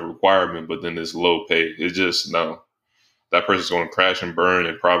standard of requirement, but then this low pay. It's just, no, that person's going to crash and burn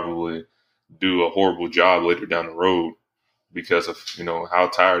and probably do a horrible job later down the road because of, how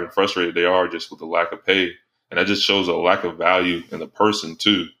tired and frustrated they are just with the lack of pay. And that just shows a lack of value in the person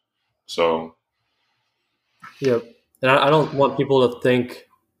too. So. Yep. And I don't want people to think,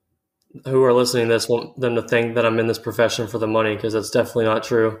 who are listening to this, want them to think that I'm in this profession for the money, because that's definitely not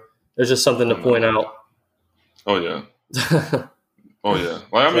true. There's just something to point out. Oh, yeah. Oh, yeah.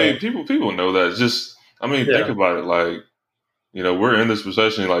 Like, I mean, people know that. Just, think about it. Like, we're in this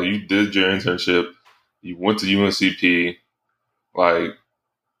profession. Like, you did your internship. You went to UNCP. Like,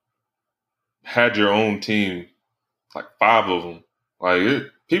 had your own team. Like, 5 of them. Like,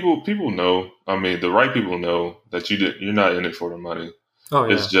 people know. The right people know that you're not in it for the money. Oh,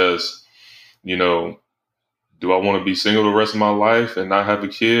 yeah. It's just, do I want to be single the rest of my life and not have a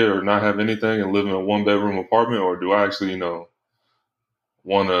kid or not have anything and live in a 1-bedroom apartment, or do I actually,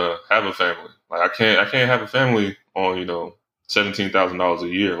 want to have a family? Like I can't have a family on, $17,000 a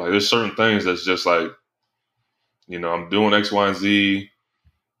year. Like there's certain things that's just like, I'm doing X, Y, and Z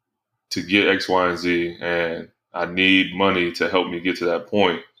to get X, Y, and Z, and I need money to help me get to that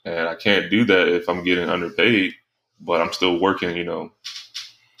point. And I can't do that if I'm getting underpaid, but I'm still working,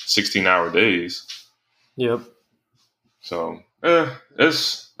 16-hour days. Yep. So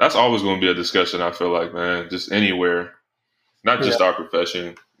That's always going to be a discussion. I feel like, man, just anywhere, not just Yeah. our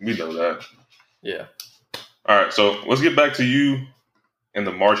profession. We know that. Yeah. All right, so let's get back to you and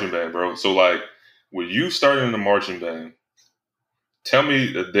the marching band, bro. So, like, when you started in the marching band, tell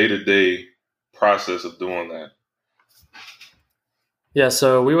me the day-to-day process of doing that. Yeah.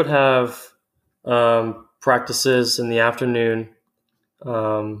 So we would have practices in the afternoon.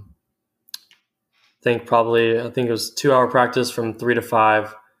 I think it was 2 hour practice from 3 to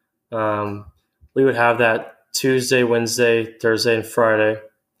 5. We would have that Tuesday, Wednesday, Thursday, and Friday,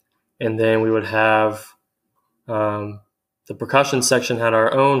 and then we would have the percussion section had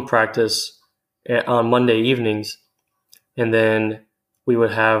our own practice on Monday evenings, and then we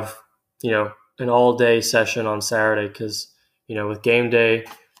would have an all day session on Saturday because with game day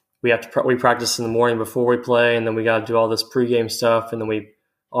we practice in the morning before we play, and then we got to do all this pregame stuff, and then we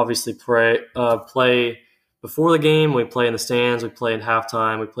obviously play before the game. We play in the stands. We play at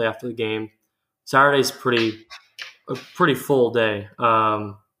halftime. We play after the game. Saturday's a pretty full day.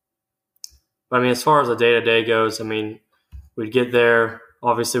 But I mean, as far as the day to day goes, I mean, we'd get there.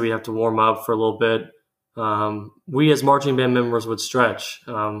 Obviously, we'd have to warm up for a little bit. We as marching band members would stretch,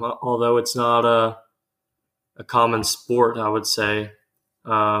 although it's not a common sport, I would say.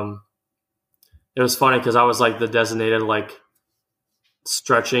 It was funny because I was like the designated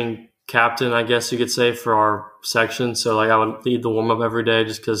stretching captain, I guess you could say, for our section. So I would lead the warm up every day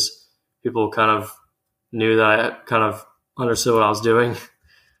just because people kind of knew that I kind of understood what I was doing.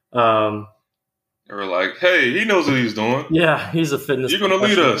 They were like, "Hey, he knows what he's doing. Yeah, he's a fitness. You're gonna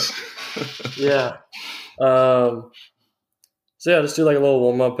lead us." Yeah. So yeah, just do like a little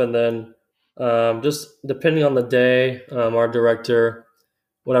warm up, and then just depending on the day, our director,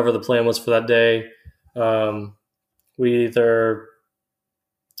 whatever the plan was for that day, we either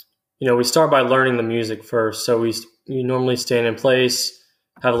we start by learning the music first. So you normally stand in place,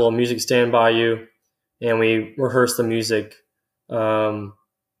 have a little music stand by you, and we rehearse the music.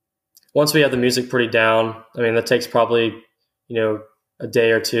 Once we have the music pretty down, I mean, that takes probably, a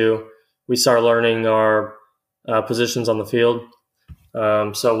day or two. We start learning our positions on the field.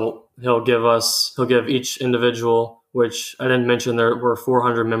 So he'll give each individual, which I didn't mention, there were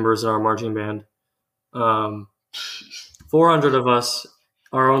 400 members in our marching band. 400 of us,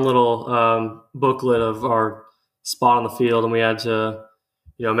 our own little booklet of our spot on the field, and we had to,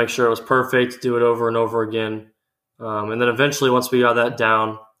 make sure it was perfect, do it over and over again. And then eventually, once we got that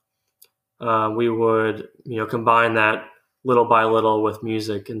down, we would, combine that little by little with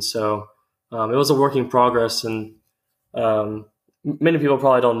music. And so it was a work in progress. And many people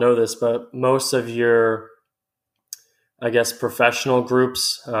probably don't know this, but most of your, I guess, professional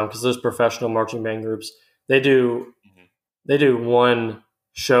groups, because there's professional marching band groups, they do one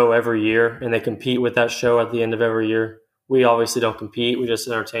show every year, and they compete with that show at the end of every year. We obviously don't compete; we just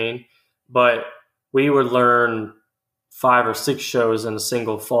entertain. But we would learn 5 or 6 shows in a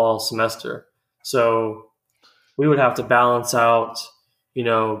single fall semester. So we would have to balance out,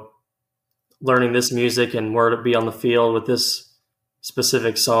 learning this music and where to be on the field with this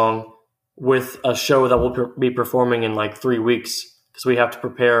specific song with a show that we'll be performing in like 3 weeks, because we have to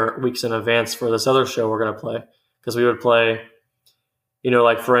prepare weeks in advance for this other show we're going to play. Because we would play,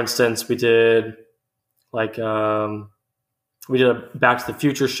 like for instance, we did a Back to the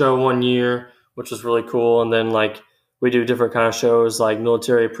Future show one year, which was really cool. And then we do different kind of shows like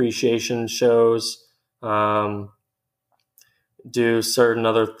military appreciation shows, do certain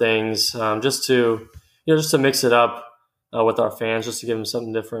other things, just to mix it up with our fans, just to give them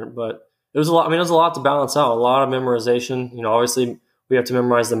something different. But it was a lot. I mean, it was a lot to balance out. A lot of memorization. Obviously we have to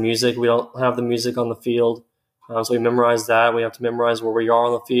memorize the music. We don't have the music on the field, so we memorize that. We have to memorize where we are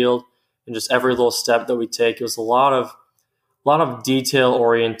on the field and just every little step that we take. It was a lot of detail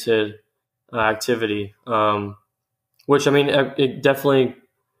oriented activity, which, I mean, it definitely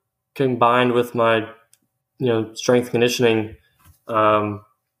combined with my strength conditioning. The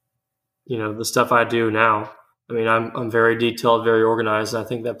stuff I do now. I mean, I'm very detailed, very organized. I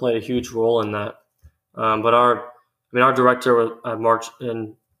think that played a huge role in that. But our director with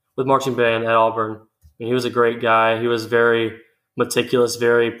marching band at Auburn, I mean, he was a great guy. He was very meticulous,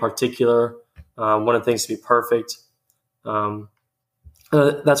 very particular. Wanted things to be perfect.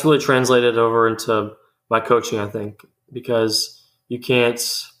 That's really translated over into my coaching, I think, because you gotta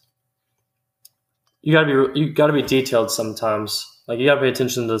be detailed sometimes. Like, you gotta pay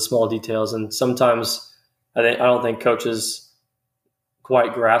attention to the small details, and sometimes I don't think coaches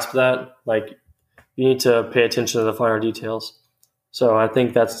quite grasp that. Like, you need to pay attention to the finer details. So I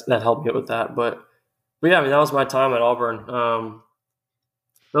think that helped me with that. But yeah, I mean, that was my time at Auburn.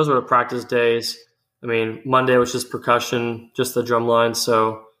 Those were the practice days. I mean, Monday was just percussion, just the drum line.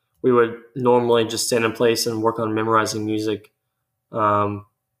 So we would normally just stand in place and work on memorizing music.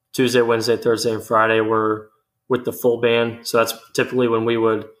 Tuesday, Wednesday, Thursday, and Friday were with the full band. So that's typically when we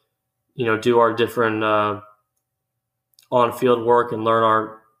would, do our different on-field work and learn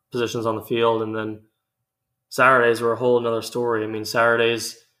our positions on the field. And then Saturdays were a whole another story. I mean,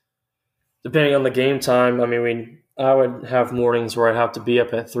 Saturdays, depending on the game time, I would have mornings where I'd have to be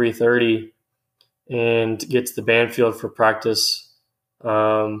up at 3:30 and get to the band field for practice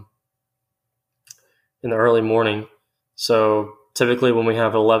in the early morning. So typically when we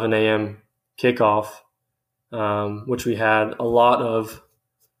have 11 a.m. kickoff, which we had a lot of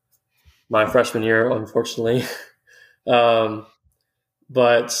my freshman year, unfortunately. I'd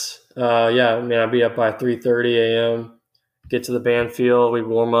be up by 3:30 a.m., get to the band field, we'd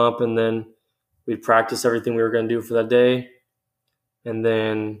warm up, and then we'd practice everything we were going to do for that day. And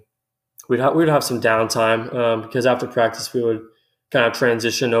then we'd have some downtime because after practice we would kind of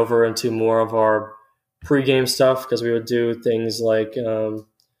transition over into more of our pregame stuff, because we would do things like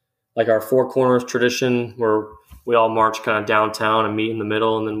our Four Corners tradition, where we all march kind of downtown and meet in the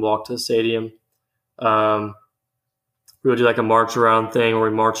middle and then walk to the stadium. We would do like a march around thing where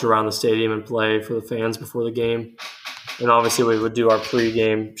we march around the stadium and play for the fans before the game. And obviously we would do our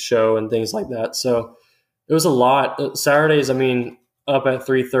pregame show and things like that. So it was a lot. Saturdays, up at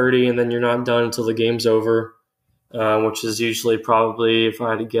 3:30, and then you're not done until the game's over, which is usually probably, if I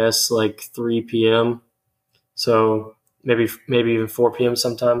had to guess, like 3 p.m. So maybe even 4 p.m.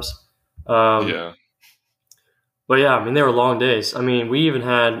 sometimes. Yeah. But yeah, they were long days. We even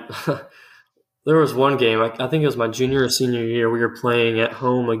had there was one game, I think it was my junior or senior year, we were playing at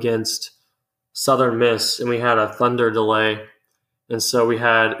home against Southern Miss, and we had a thunder delay. And so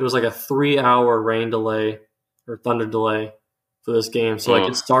it was like a 3-hour rain delay or thunder delay for this game. So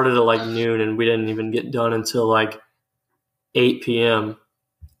it started at like noon, and we didn't even get done until like 8 p.m.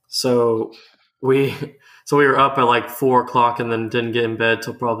 So we were up at like 4 o'clock and then didn't get in bed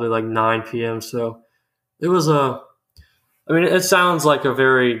till probably like 9 p.m. So it was it sounds like a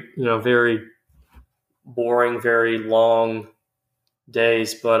very, very boring, very long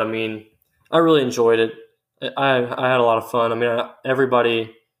days, but I really enjoyed it. I had a lot of fun.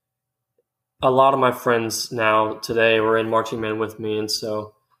 A lot of my friends now today were in marching band with me, and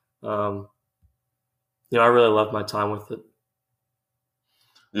so I really loved my time with it.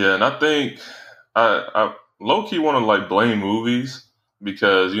 Yeah, and I think I low-key want to like blame movies,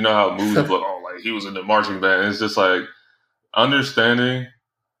 because you know how movies look, like he was in the marching band. It's just like understanding,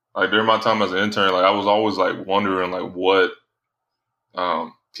 like during my time as an intern, like I was always like wondering like what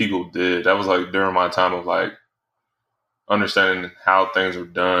people did. That was like during my time of like understanding how things were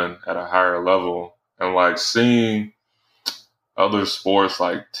done at a higher level, and like seeing other sports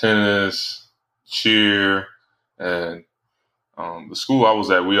like tennis, cheer, and the school I was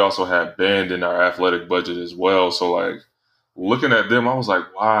at, we also had band in our athletic budget as well. So like looking at them, I was like,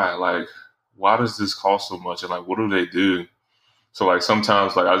 why? Like, why does this cost so much? And like, what do they do? So like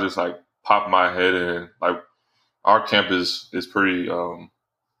sometimes like I just like pop my head in. Like our campus is pretty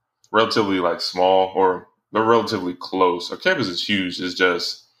relatively like small, or they're relatively close. Our campus is huge. It's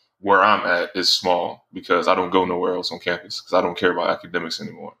just where I'm at is small because I don't go nowhere else on campus because I don't care about academics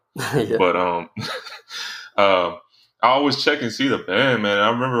anymore. Yeah. But I always check and see the band, man. I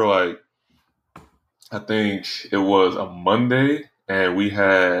remember like I think it was a Monday, and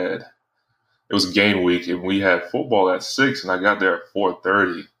it was game week, and we had football at 6, and I got there at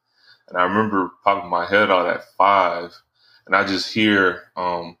 4:30. And I remember popping my head out at 5, and I just hear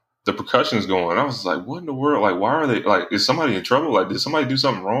the percussion's going. I was like, what in the world? Like, why are they, like, is somebody in trouble? Like, did somebody do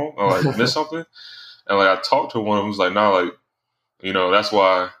something wrong or like miss something? And like, I talked to one of them, was like, nah, like, that's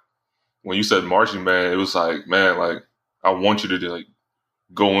why when you said marching band, it was like, man, like, I want you to like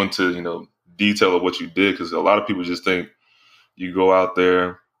go into, detail of what you did. Cause a lot of people just think you go out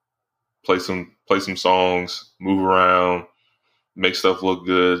there, play some songs, move around, make stuff look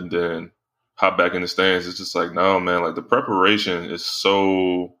good, and then hop back in the stands. It's just like, no, man, like the preparation is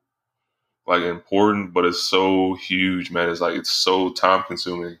so like important, but it's so huge, man. It's like, it's so time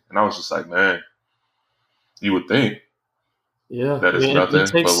consuming. And I was just like, man, you would think that it's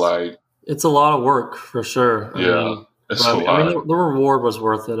nothing, but like, it's a lot of work for sure. It's a lot. The reward was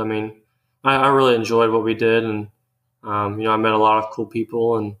worth it. I really enjoyed what we did, and I met a lot of cool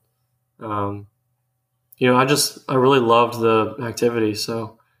people, and I really loved the activity.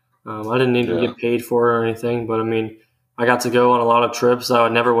 So I didn't need to get paid for it or anything, but I got to go on a lot of trips that I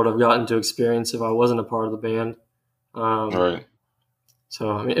never would have gotten to experience if I wasn't a part of the band. Right.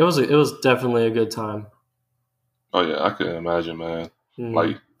 So it was definitely a good time. Oh yeah, I can imagine, man. Mm.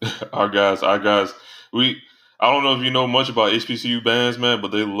 Like our guys. I don't know if you know much about HBCU bands, man,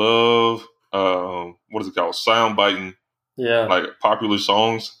 but they love what is it called? Sound biting, Yeah. like popular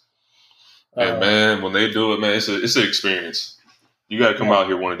songs. And Uh, man, when they do it, man, it's an experience. You got to come yeah. out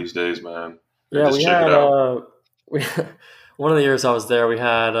here one of these days, man, and Yeah, just we check it had out. we one of the years I was there, we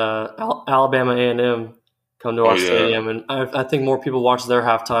had Alabama A&M come to Oh our yeah. stadium, and I think more people watched their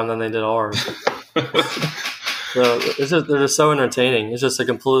halftime than they did ours. So they're just so entertaining. It's just a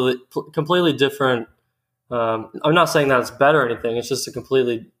completely different. I'm not saying that it's better or anything. It's just a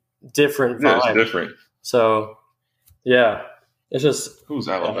completely different Yeah, it's vibe. different. So yeah, it's just Who's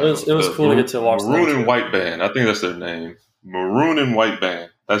yeah, Alabama? it was The cool to get to watch them Maroon and too. White Band. I think that's their name. Maroon and White Band.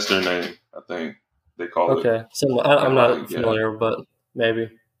 That's their name. I think they call it. Okay, so I'm And not like, yeah, familiar, but maybe.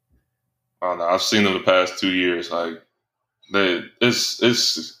 I don't know. I've seen them the past 2 years. Like,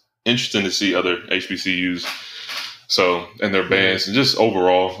 it's interesting to see other HBCUs. So, and their bands, and just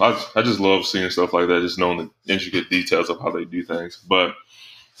overall, I just love seeing stuff like that. Just knowing the intricate details of how they do things. But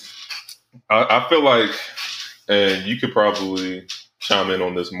I feel like, and you could probably chime in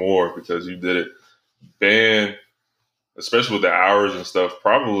on this more because you did it. Band, especially with the hours and stuff,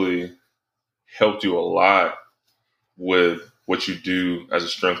 probably helped you a lot with what you do as a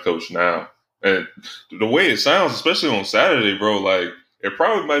strength coach now. And the way it sounds, especially on Saturday, bro, like it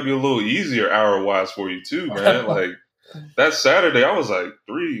probably might be a little easier hour wise for you too, man. Like that Saturday, I was like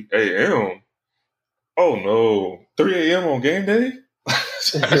 3 a.m. Oh no, 3 a.m. on game day?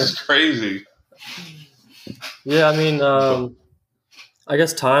 That's crazy. Yeah, I mean, I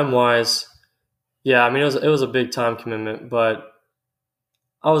guess time wise, yeah, I mean it was a big time commitment, but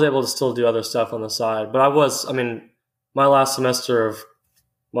I was able to still do other stuff on the side. But I mean, my last semester of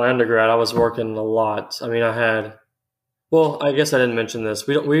my undergrad, I was working a lot. I mean, well, I guess I didn't mention this.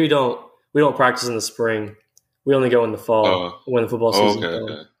 We don't practice in the spring. We only go in the fall Uh, when the football oh, season okay,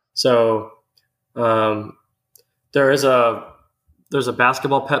 comes. okay. So, um, there's a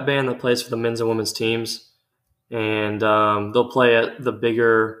basketball pep band that plays for the men's and women's teams, and they'll play at the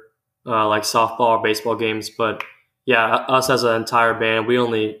bigger like softball or baseball games. But yeah, us as an entire band, we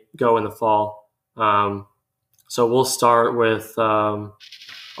only go in the fall. So we'll start with our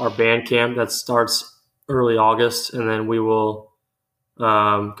band camp that starts early August, and then we will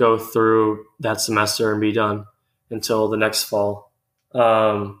go through that semester and be done until the next fall.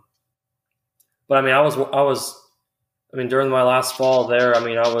 But I mean, I mean, during my last fall there, I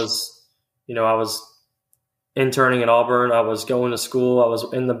mean, I was interning at Auburn. I was going to school. I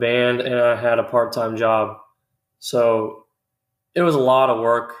was in the band, and I had a part-time job. So it was a lot of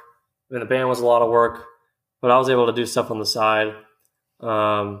work. I mean, the band was a lot of work, but I was able to do stuff on the side.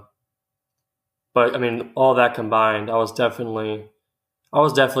 But I mean, all that combined, I was definitely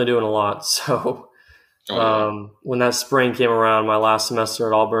doing a lot. So Oh, yeah. when that spring came around, my last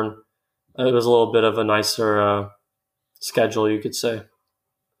semester at Auburn, it was a little bit of a nicer schedule, you could say.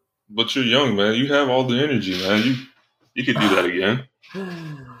 But you're young, man. You have all the energy, man. You could do that again.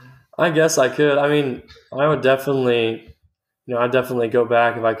 I guess I could. I mean, I would definitely, I'd definitely go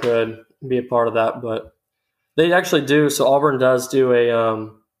back if I could be a part of that. But they actually do. So Auburn does do a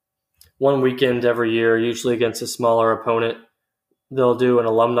one weekend every year, usually against a smaller opponent. They'll do an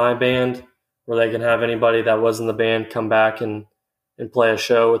alumni band where they can have anybody that was in the band come back and play a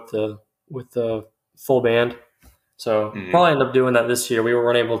show with the full band. So Mhm. probably end up doing that this year. We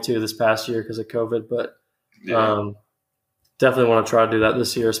weren't able to this past year because of COVID, but Yeah, definitely want to try to do that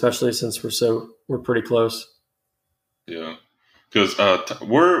this year, especially since we're pretty close. yeah. Because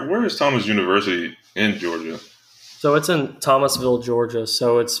where is Thomas University in Georgia? So it's in Thomasville, Georgia.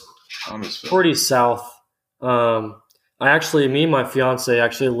 So it's Thomasville. pretty south. Me and my fiance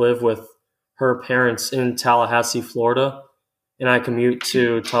actually live with her parents in Tallahassee, Florida, and I commute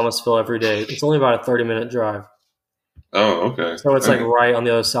to Thomasville every day. It's only about a 30-minute drive. Oh, okay. So it's like Dang. right on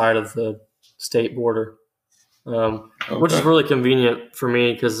the other side of the state border, which is Okay. really convenient for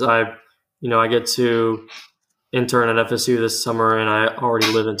me because I get to intern at FSU this summer, and I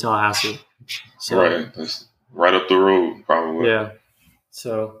already live in Tallahassee. So Right. That's right up the road, probably. yeah,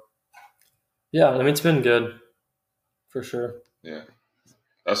 so yeah, I mean it's been good for sure. Yeah.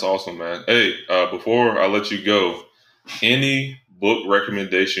 That's awesome, man. Hey, before I let you go, any book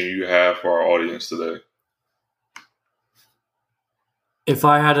recommendation you have for our audience today? If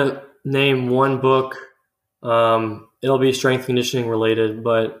I had to name one book, it'll be strength conditioning related,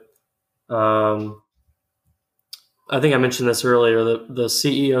 but I think I mentioned this earlier. The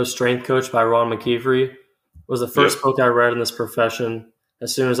CEO Strength Coach by Ron McKeevery was the first Yep. book I read in this profession.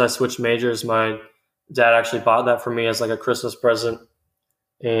 As soon as I switched majors, my dad actually bought that for me as like a Christmas present,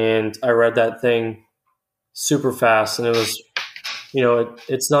 and I read that thing super fast, and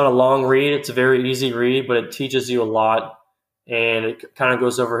it's not a long read. It's a very easy read, but it teaches you a lot, and it kind of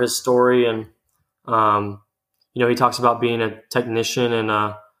goes over his story. And, he talks about being a technician and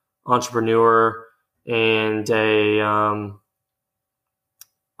a entrepreneur and I'm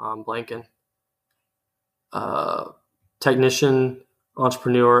blanking, technician,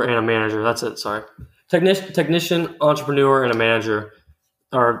 entrepreneur, and a manager. That's it. Sorry. Technician, entrepreneur, and a manager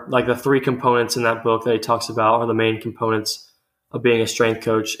are like the three components in that book that he talks about are the main components of being a strength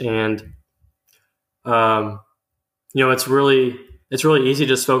coach. And, it's really easy to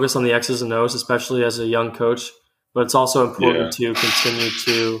just focus on the X's and O's, especially as a young coach, but it's also important to continue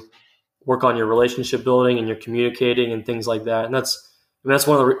to work on your relationship building and your communicating and things like that. And that's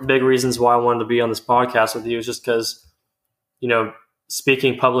one of the big reasons why I wanted to be on this podcast with you, is just because,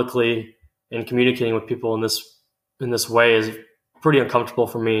 speaking publicly and communicating with people in this way is pretty uncomfortable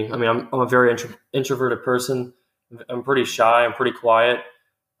for me. I mean, I'm a very introverted person. I'm pretty shy. I'm pretty quiet.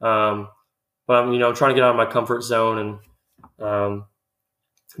 But I'm trying to get out of my comfort zone and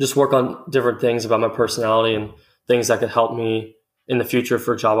just work on different things about my personality and things that could help me in the future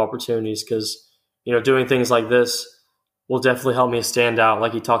for job opportunities. Because, doing things like this will definitely help me stand out.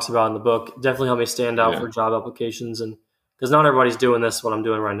 Like he talks about in the book, definitely help me stand out for job applications. And because not everybody's doing this, what I'm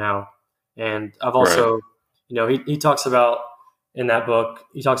doing right now. And I've also, he talks about in that book,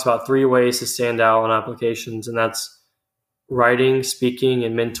 he talks about 3 ways to stand out on applications. And that's writing, speaking,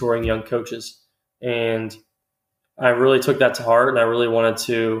 and mentoring young coaches. And I really took that to heart, and I really wanted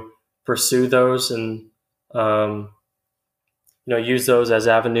to pursue those and, use those as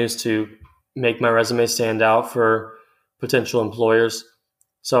avenues to make my resume stand out for potential employers.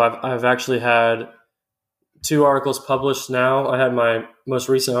 So I've actually had 2 articles published now. I had my most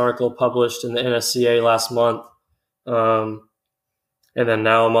recent article published in the NSCA last month. And then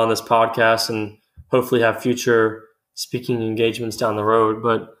now I'm on this podcast and hopefully have future speaking engagements down the road.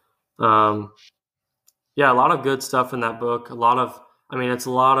 But a lot of good stuff in that book. It's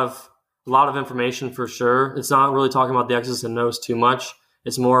a lot of information for sure. It's not really talking about the X's and O's too much.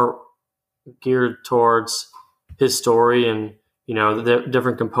 It's more geared towards his story and, the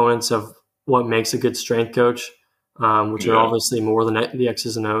different components of what makes a good strength coach, which are obviously more than the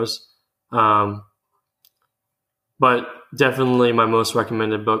X's and O's. But definitely my most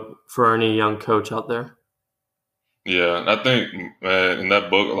recommended book for any young coach out there. Yeah, I think, man, in that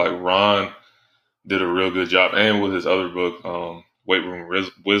book, like Ron did a real good job, and with his other book, Weight Room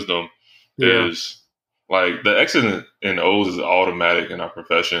Wisdom, is like the X's and O's is automatic in our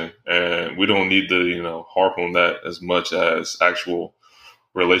profession, and we don't need to, harp on that as much as actual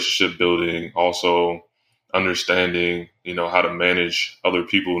relationship building, also understanding, how to manage other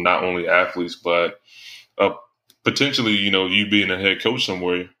people, not only athletes, but potentially, you being a head coach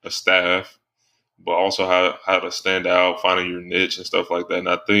somewhere, a staff, but also how to stand out, finding your niche and stuff like that. And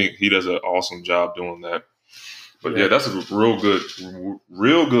I think he does an awesome job doing that. But that's a real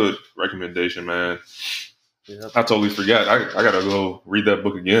good recommendation, man. Yeah. I totally forgot. I gotta go read that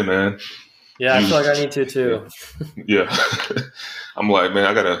book again, man. Yeah, I feel like I need to too. Yeah. I'm like,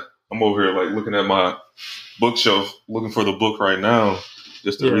 man, I'm over here like looking at my bookshelf, looking for the book right now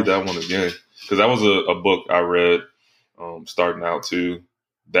just to read that one again. Because that was a book I read starting out too.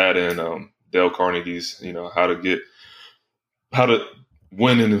 That and Dale Carnegie's, how to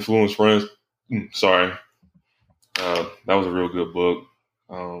win and influence friends. Sorry. That was a real good book.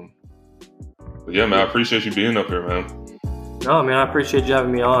 But yeah, man, I appreciate you being up here, man. No, man, I appreciate you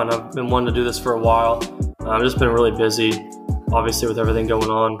having me on. I've been wanting to do this for a while. I've just been really busy, obviously, with everything going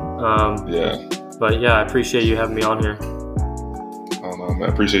on. But yeah, I appreciate you having me on here. Oh, no, man,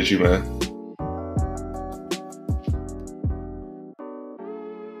 I appreciate you, man.